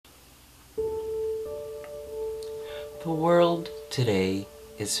The world today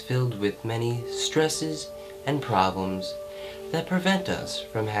is filled with many stresses and problems that prevent us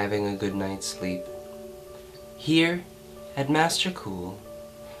from having a good night's sleep. Here at MasterCoul,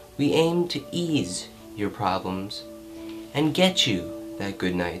 we aim to ease your problems and get you that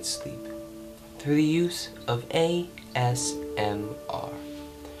good night's sleep through the use of ASMR.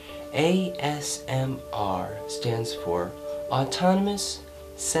 ASMR stands for Autonomous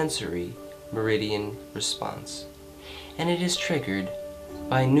Sensory Meridian Response, and it is triggered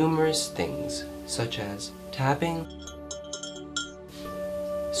by numerous things such as tapping,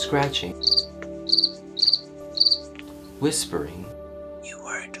 scratching, whispering, You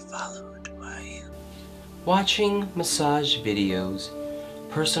weren't followed, were you? watching massage videos,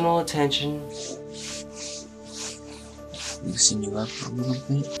 personal attention, Loosen you up a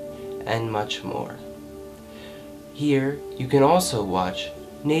little bit. and much more. Here you can also watch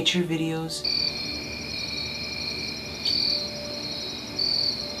nature videos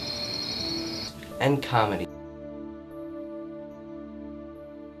and comedy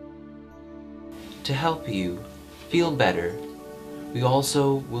to help you feel better. We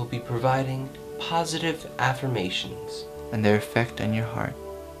also will be providing positive affirmations, And their effect on your heart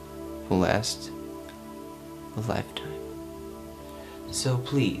will last a lifetime. so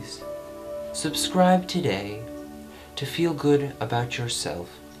please subscribe today to feel good about yourself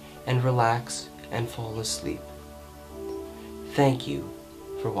and relax and fall asleep. Thank you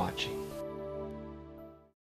for watching.